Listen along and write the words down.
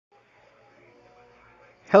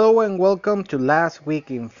Hello and welcome to Last Week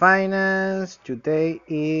in Finance. Today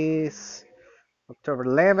is October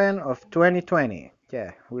 11 of 2020.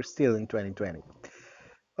 Yeah, we're still in 2020.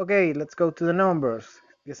 Okay, let's go to the numbers.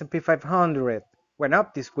 The S&P 500 went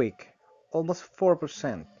up this week, almost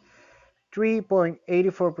 4%.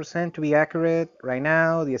 3.84% to be accurate. Right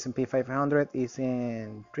now, the S&P 500 is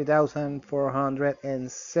in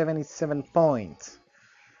 3,477 points.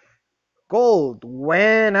 Gold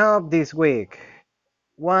went up this week.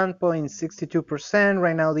 1.62%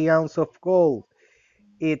 right now the ounce of gold.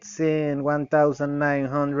 It's in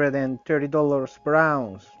 $1,930 per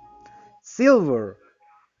ounce. Silver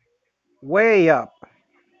way up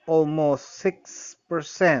almost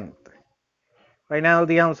 6%. Right now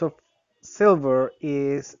the ounce of silver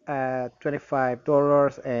is at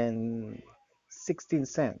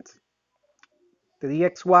 $25.16. The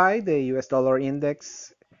DXY, the US dollar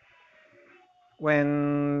index,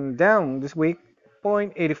 went down this week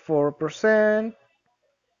 0.84%,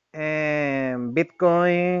 and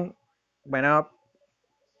Bitcoin went up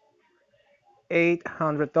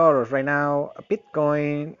 $800. Right now,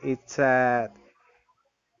 Bitcoin it's at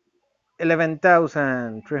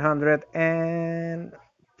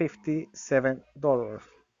 $11,357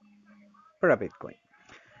 per a Bitcoin.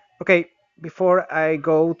 Okay, before I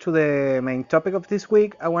go to the main topic of this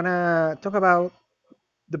week, I wanna talk about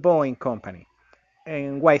the Boeing company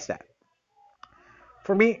and why is that?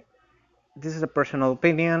 For me, this is a personal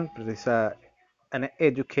opinion, but it's an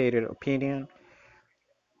educated opinion.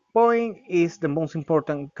 Boeing is the most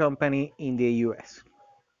important company in the US.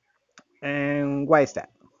 And why is that?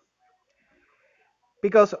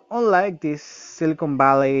 Because unlike these Silicon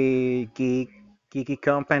Valley geeky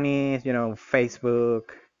companies,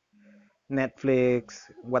 Facebook, Netflix,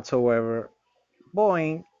 whatsoever,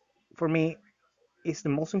 Boeing, for me, is the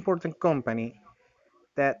most important company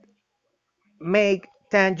that make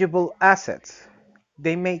tangible assets.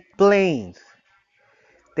 They make planes.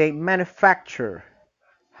 They manufacture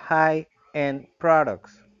high-end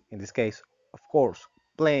products. In this case, of course,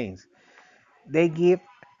 planes. They give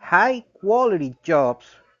high quality jobs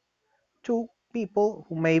to people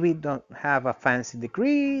who maybe don't have a fancy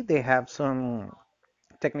degree, they have some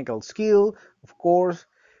technical skill, of course,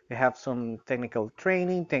 they have some technical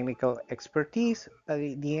training, technical expertise, but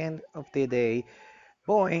at the end of the day,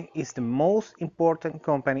 Boeing is the most important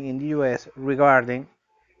company in the US regarding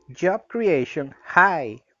job creation,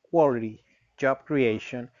 high quality job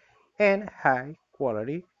creation, and high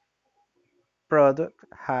quality product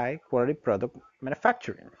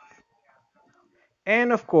manufacturing.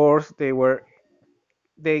 And of course, they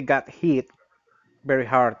got hit very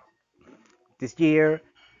hard this year.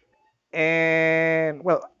 And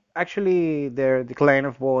well, actually, their decline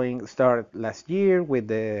of Boeing started last year with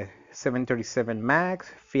the 737 MAX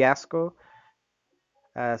fiasco.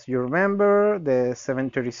 As you remember, the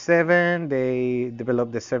 737, they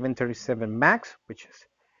developed the 737 MAX, which is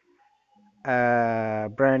a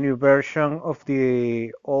brand new version of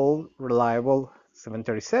the old reliable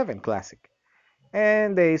 737 Classic.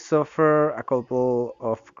 And they suffered a couple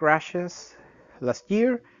of crashes last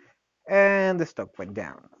year, and the stock went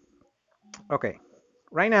down. Okay,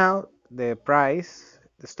 right now the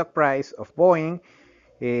stock price of Boeing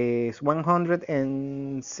is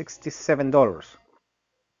 $167.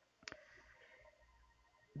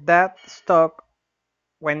 That stock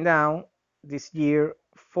went down this year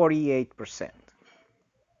 48%.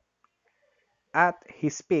 At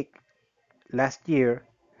his peak last year,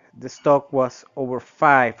 the stock was over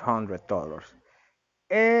 $500.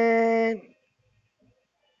 And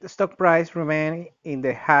the stock price remained in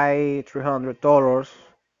the high $300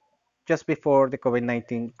 just before the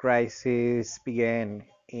COVID-19 crisis began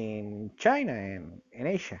in China and in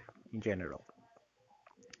Asia in general.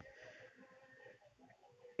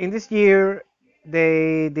 In this year,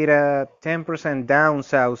 they did a 10%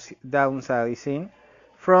 downsizing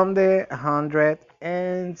from the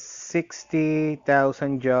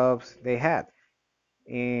 160,000 jobs they had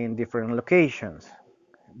in different locations.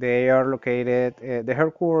 They are located, the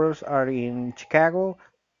headquarters are in Chicago.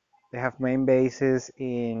 They have main bases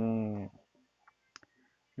in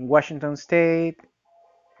Washington State,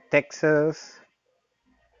 Texas,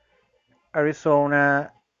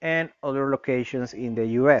 Arizona, and other locations in the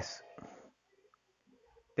US.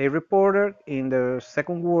 They reported in the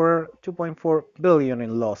second quarter 2.4 billion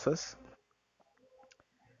in losses.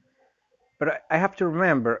 But I have to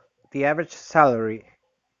remember the average salary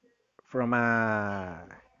from a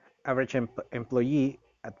average employee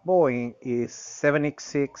at Boeing is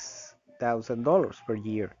 $76,000 per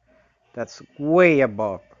year. That's way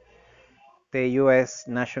above the US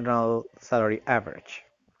national salary average.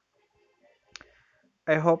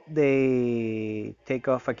 I hope they take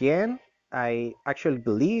off again. I actually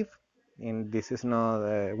believe, and this is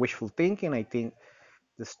not wishful thinking. I think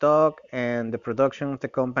the stock and the production of the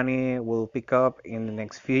company will pick up in the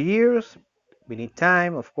next few years. We need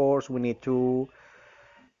time, of course. We need to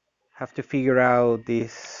have to figure out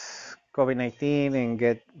this COVID-19 and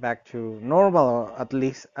get back to normal, or at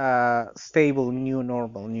least a stable new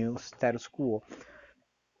normal, new status quo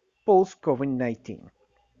post COVID-19.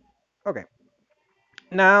 Okay,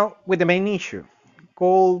 now with the main issue,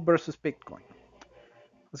 gold versus Bitcoin.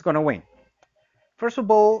 Who's gonna win? First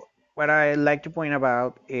of all, what I like to point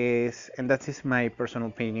about is, and that is my personal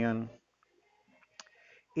opinion,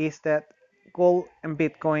 is that gold and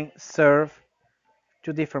Bitcoin serve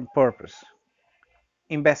two different purposes,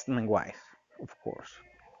 investment wise, of course.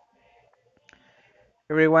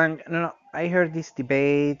 Everyone, no, I heard these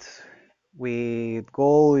debates with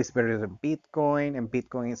gold is better than Bitcoin and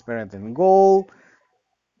Bitcoin is better than gold.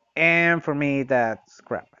 And for me, that's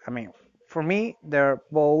crap. I mean, for me, they're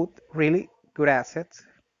both really good assets.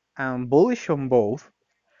 I'm bullish on both,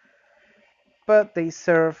 but they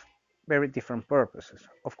serve very different purposes.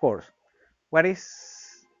 Of course, what is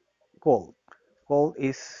gold? Gold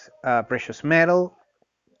is a precious metal,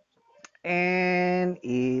 and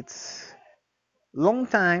it's long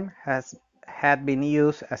time has had been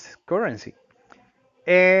used as currency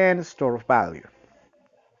and store of value.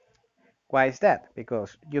 Why is that?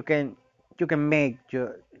 Because you can't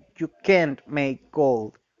make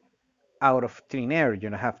gold out of thin air.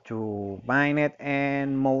 You have to mine it,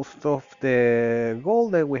 and most of the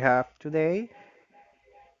gold that we have today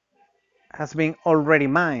has been already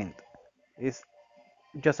mined. It's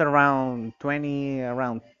just around 20,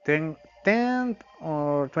 around 10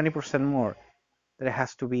 or 20% more that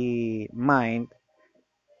has to be mined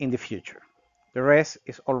in the future. The rest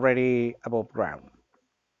is already above ground.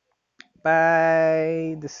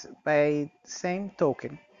 By the same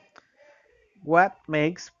token, what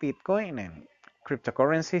makes Bitcoin and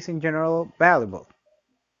cryptocurrencies in general valuable?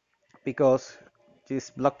 Because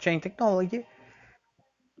this blockchain technology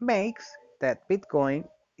makes that Bitcoin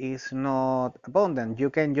is not abundant. You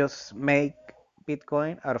can just make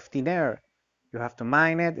Bitcoin out of thin air. You have to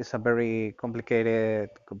mine it. It's a very complicated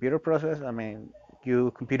computer process. I mean,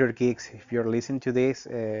 you computer geeks, if you're listening to this,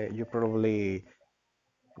 you're probably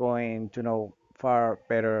going to know far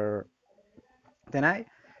better than I.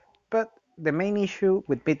 But the main issue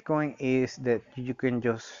with Bitcoin is that you can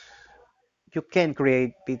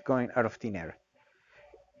create Bitcoin out of thin air.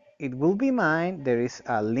 It will be mined. There is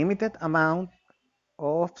a limited amount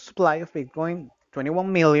of supply of Bitcoin,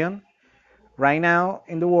 21 million. Right now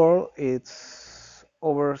in the world, it's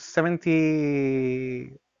over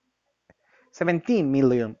 17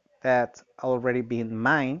 million that's already been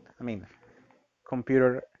mined. I mean,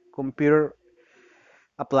 computer computer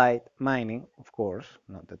applied mining, of course,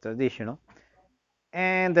 not the traditional.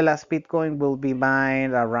 And the last Bitcoin will be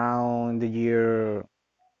mined around the year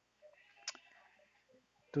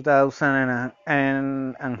 2000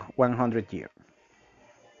 and 100 year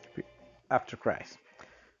after Christ.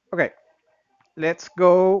 Okay, let's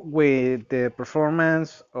go with the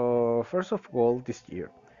performance of first of gold this year.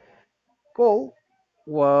 Gold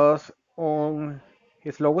was on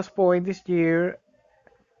his lowest point this year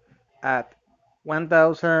at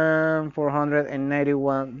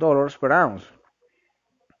 $1,491 per ounce.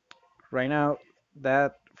 Right now,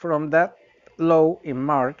 that from that low in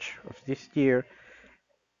March of this year,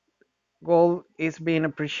 gold is being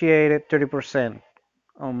appreciated 30%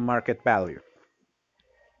 on market value.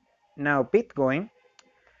 Now, Bitcoin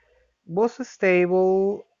was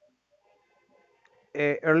stable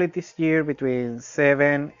early this year between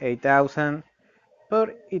 7 8,000,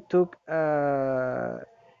 but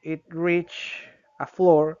it reached a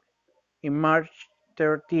floor in March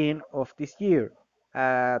 13 of this year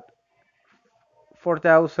at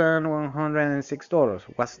 $4,106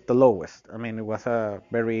 was the lowest. I mean, it was a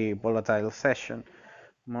very volatile session,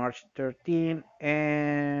 March 13,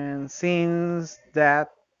 and since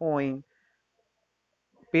that point,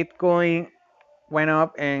 Bitcoin went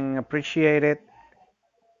up and appreciated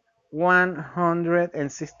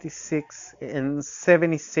 166 and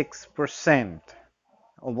 76%,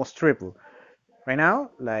 almost triple. Right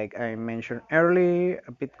now, like I mentioned earlier,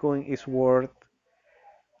 Bitcoin is worth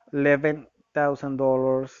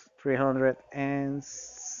 $11,000,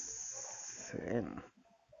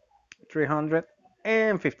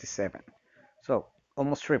 357. So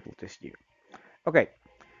almost triple this year. Okay,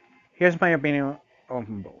 here's my opinion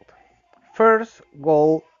on both. First,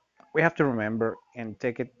 gold, we have to remember and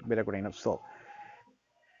take it with a grain of salt.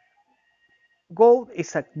 Gold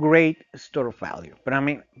is a great store of value, but I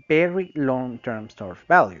mean very long-term store of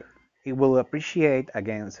value. It will appreciate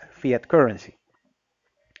against fiat currency.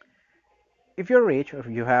 If you're rich or if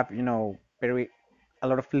you have, very a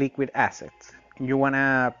lot of liquid assets and you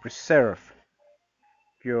wanna preserve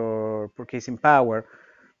your purchasing power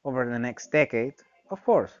over the next decade, of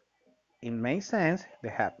course, it makes sense to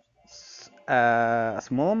have a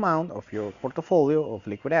small amount of your portfolio of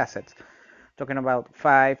liquid assets, talking about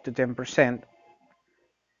 5 to 10%,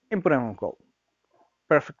 and put it on gold.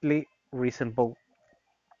 Perfectly reasonable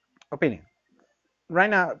opinion. Right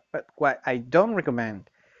now, but what I don't recommend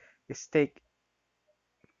is take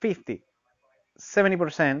 50,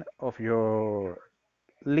 70% of your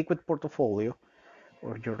liquid portfolio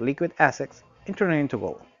or your liquid assets and turn it into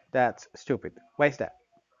gold. That's stupid. Why is that?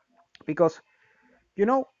 Because you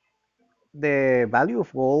know the value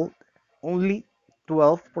of gold, only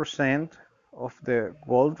 12% of the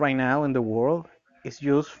gold right now in the world is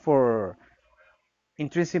used for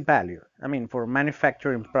intrinsic value. I mean, for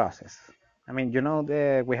manufacturing process. I mean,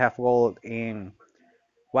 we have gold in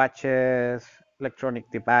watches, electronic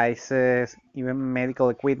devices, even medical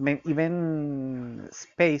equipment, even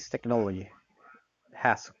space technology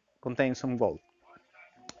has contains some gold.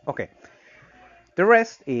 Okay, the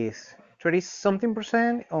rest is 30 something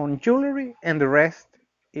percent on jewelry, and the rest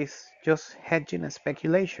is just hedging and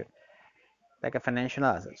speculation, like a financial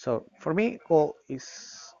asset. So for me, gold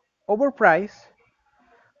is overpriced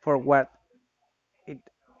for what it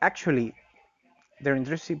actually their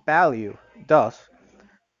intrinsic value does,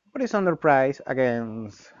 but it's underpriced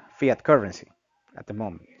against fiat currency at the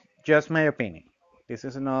moment. Just my opinion. This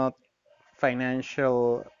is not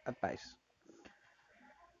financial advice.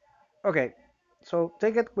 Okay, so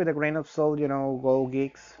take it with a grain of salt, gold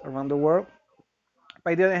geeks around the world.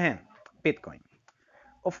 By the other hand, Bitcoin.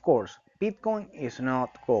 Of course, Bitcoin is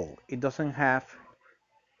not gold. It doesn't have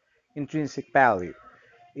intrinsic value.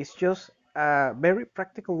 It's just a very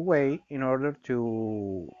practical way in order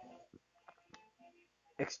to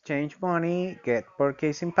exchange money, get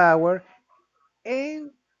purchasing power, and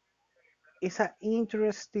it's an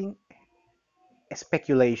interesting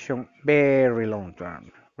speculation very long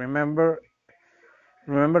term. Remember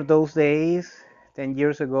those days 10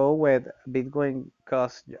 years ago when Bitcoin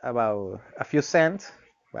cost about a few cents?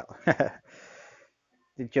 Well,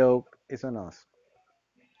 the joke is on us.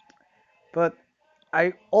 But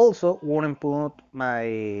I also wouldn't put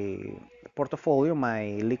my portfolio,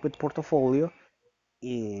 my liquid portfolio,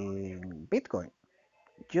 in Bitcoin.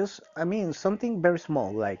 Just, I mean, something very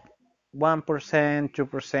small, like 1%,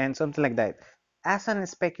 2%, something like that. As an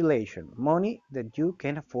speculation, money that you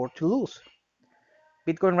can afford to lose.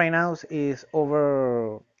 Bitcoin right now is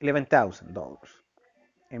over $11,000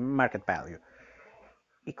 in market value.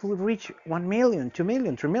 It could reach 1 million, 2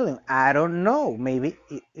 million, 3 million. I don't know. Maybe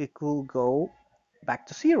it could go back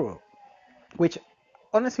to zero, which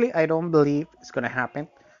honestly I don't believe is going to happen,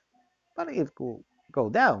 but it could go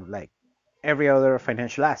down like every other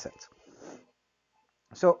financial asset.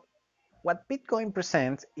 So what Bitcoin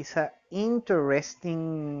presents is an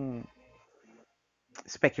interesting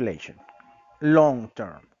speculation, long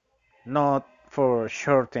term, not for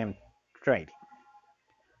short term trading.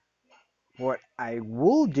 What I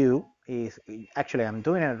will do is, actually I'm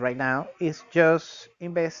doing it right now, is just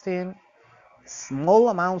invest in small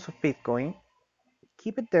amounts of Bitcoin,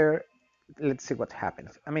 keep it there, let's see what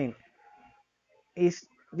happens. I mean, is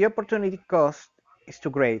the opportunity cost is too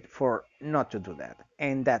great for not to do that,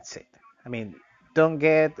 and that's it. I mean, don't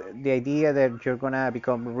get the idea that you're gonna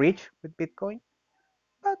become rich with Bitcoin,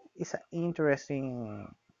 but it's an interesting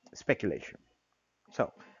speculation.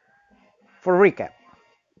 So, for recap,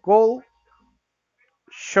 gold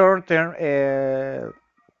short-term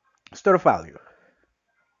store of value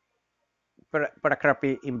for a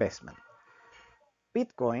crappy investment.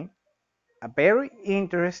 Bitcoin, a very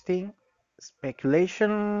interesting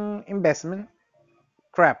speculation investment,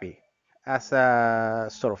 crappy as a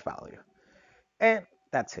store of value. And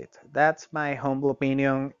that's it. That's my humble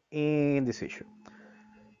opinion in this issue.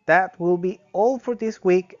 That will be all for this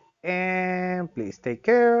week, and please take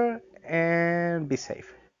care and be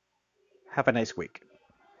safe. Have a nice week.